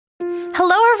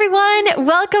Hello, everyone.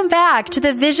 Welcome back to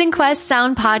the Vision Quest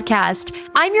Sound Podcast.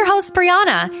 I'm your host,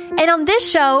 Brianna, and on this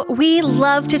show, we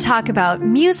love to talk about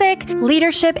music,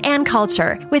 leadership, and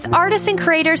culture with artists and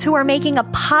creators who are making a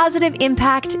positive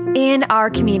impact in our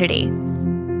community.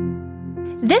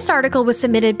 This article was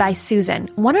submitted by Susan,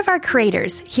 one of our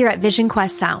creators here at Vision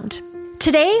Quest Sound.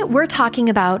 Today, we're talking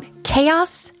about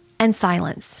chaos and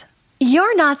silence.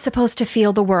 You're not supposed to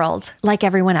feel the world like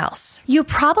everyone else. You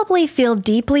probably feel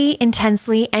deeply,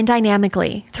 intensely, and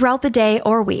dynamically throughout the day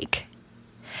or week.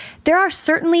 There are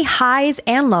certainly highs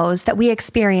and lows that we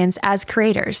experience as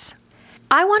creators.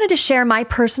 I wanted to share my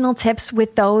personal tips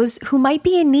with those who might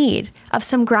be in need of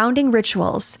some grounding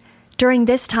rituals during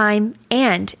this time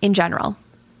and in general.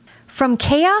 From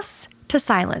chaos to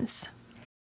silence.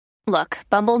 Look,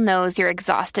 Bumble knows you're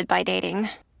exhausted by dating.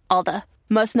 All the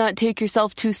must not take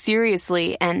yourself too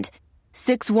seriously, and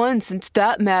 6'1" since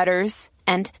that matters,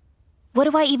 and what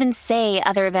do I even say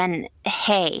other than,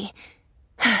 hey?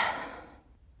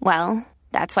 Well,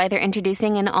 that's why they're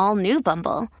introducing an all-new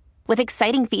Bumble, with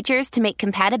exciting features to make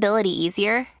compatibility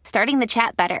easier, starting the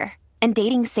chat better, and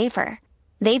dating safer.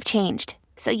 They've changed,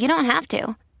 so you don't have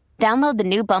to. Download the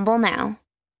new Bumble now.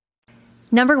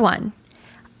 Number 1,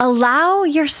 allow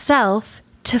yourself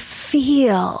to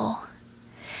feel.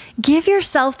 Give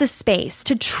yourself the space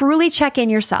to truly check in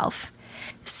yourself.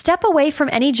 Step away from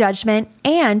any judgment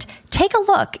and take a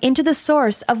look into the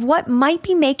source of what might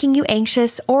be making you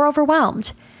anxious or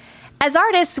overwhelmed. As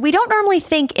artists, we don't normally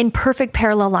think in perfect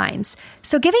parallel lines,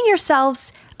 so giving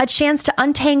yourselves a chance to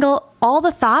untangle all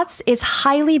the thoughts is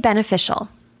highly beneficial.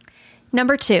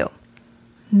 Number 2,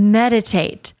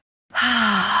 meditate.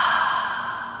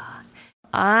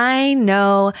 I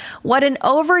know, what an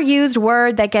overused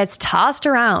word that gets tossed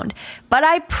around. But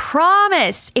I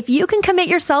promise, if you can commit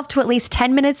yourself to at least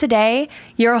 10 minutes a day,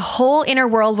 your whole inner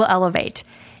world will elevate.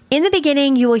 In the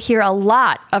beginning, you will hear a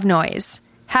lot of noise,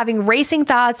 having racing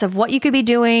thoughts of what you could be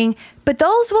doing, but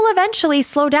those will eventually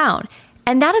slow down.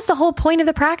 And that is the whole point of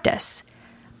the practice.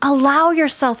 Allow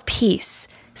yourself peace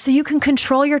so you can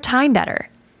control your time better.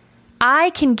 I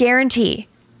can guarantee,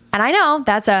 and I know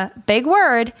that's a big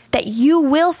word, that you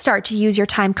will start to use your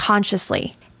time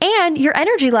consciously and your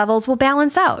energy levels will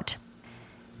balance out.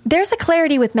 There's a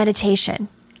clarity with meditation.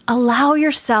 Allow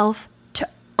yourself to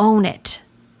own it.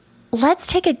 Let's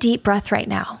take a deep breath right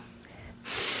now.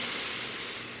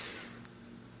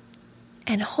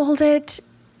 And hold it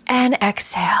and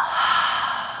exhale.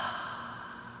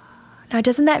 Now,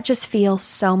 doesn't that just feel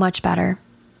so much better?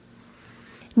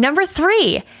 Number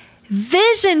 3,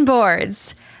 vision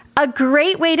boards. A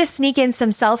great way to sneak in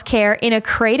some self-care in a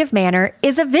creative manner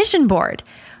is a vision board.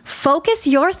 Focus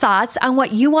your thoughts on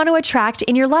what you want to attract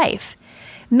in your life.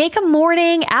 Make a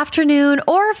morning, afternoon,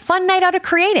 or fun night out of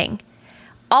creating.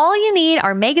 All you need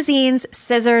are magazines,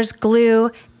 scissors,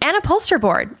 glue, and a poster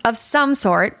board of some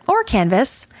sort or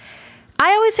canvas.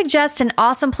 I always suggest an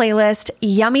awesome playlist,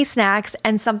 yummy snacks,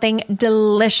 and something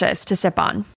delicious to sip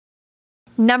on.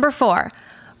 Number 4,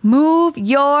 move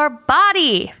your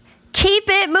body. Keep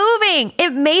it moving.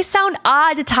 It may sound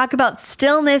odd to talk about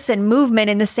stillness and movement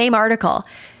in the same article,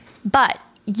 but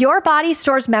your body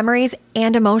stores memories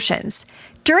and emotions.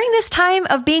 During this time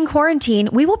of being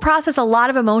quarantined, we will process a lot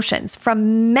of emotions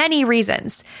from many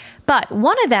reasons. But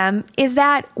one of them is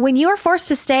that when you are forced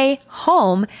to stay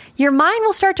home, your mind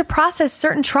will start to process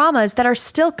certain traumas that are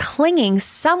still clinging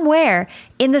somewhere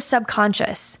in the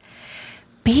subconscious.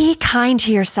 Be kind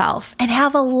to yourself and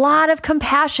have a lot of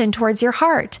compassion towards your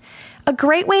heart. A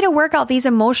great way to work out these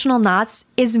emotional knots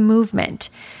is movement.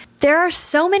 There are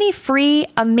so many free,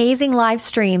 amazing live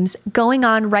streams going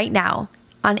on right now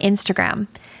on Instagram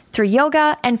through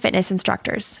yoga and fitness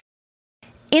instructors.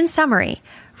 In summary,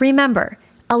 remember,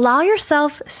 allow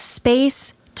yourself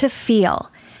space to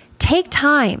feel. Take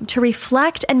time to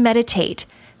reflect and meditate.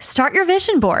 Start your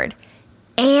vision board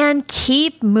and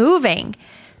keep moving.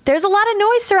 There's a lot of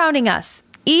noise surrounding us,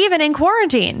 even in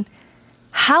quarantine.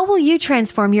 How will you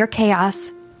transform your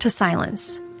chaos to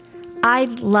silence?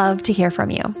 I'd love to hear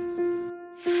from you.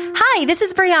 Hi, this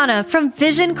is Brianna from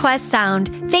Vision Quest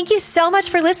Sound. Thank you so much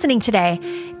for listening today.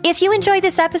 If you enjoyed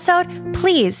this episode,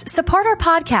 please support our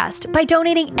podcast by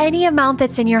donating any amount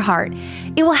that's in your heart.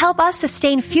 It will help us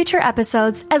sustain future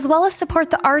episodes as well as support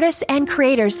the artists and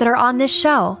creators that are on this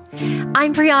show.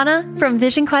 I'm Brianna from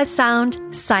Vision Quest Sound,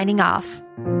 signing off.